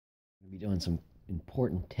Be doing some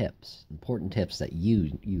important tips that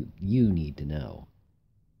you need to know.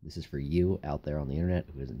 This is for you out there on the internet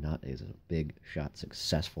who is a big shot,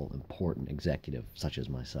 successful, important executive such as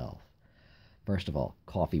myself. First of all,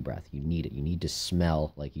 coffee breath. You need it. You need to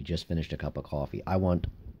smell like you just finished a cup of coffee. You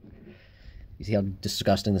see how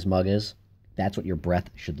disgusting this mug is? That's what your breath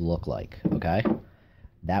should look like, okay?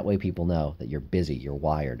 That way people know that you're busy, you're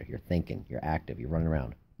wired, you're thinking, you're active, you're running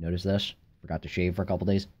around. Notice this? Forgot to shave for a couple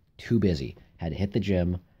days. Too busy. Had to hit the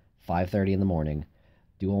gym, 5:30 in the morning,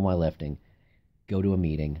 do all my lifting, go to a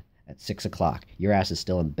meeting at 6 o'clock. Your ass is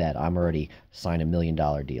still in bed. I'm already signing $1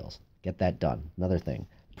 million deals. Get that done. Another thing.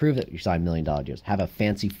 Prove that you signed $1 million deals. Have a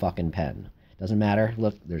fancy fucking pen. Doesn't matter.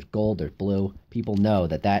 Look, there's gold, there's blue. People know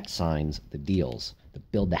that signs the deals to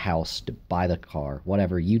build the house, to buy the car,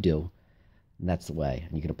 whatever you do. And that's the way.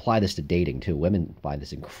 And you can apply this to dating too. Women find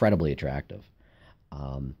this incredibly attractive.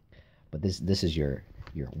 But this is your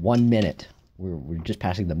 1 minute. We're just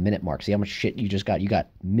passing the minute mark. See how much shit you just got? You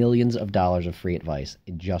got millions of dollars of free advice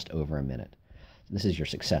in just over a minute. This is your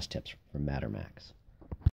success tips from Mattermax.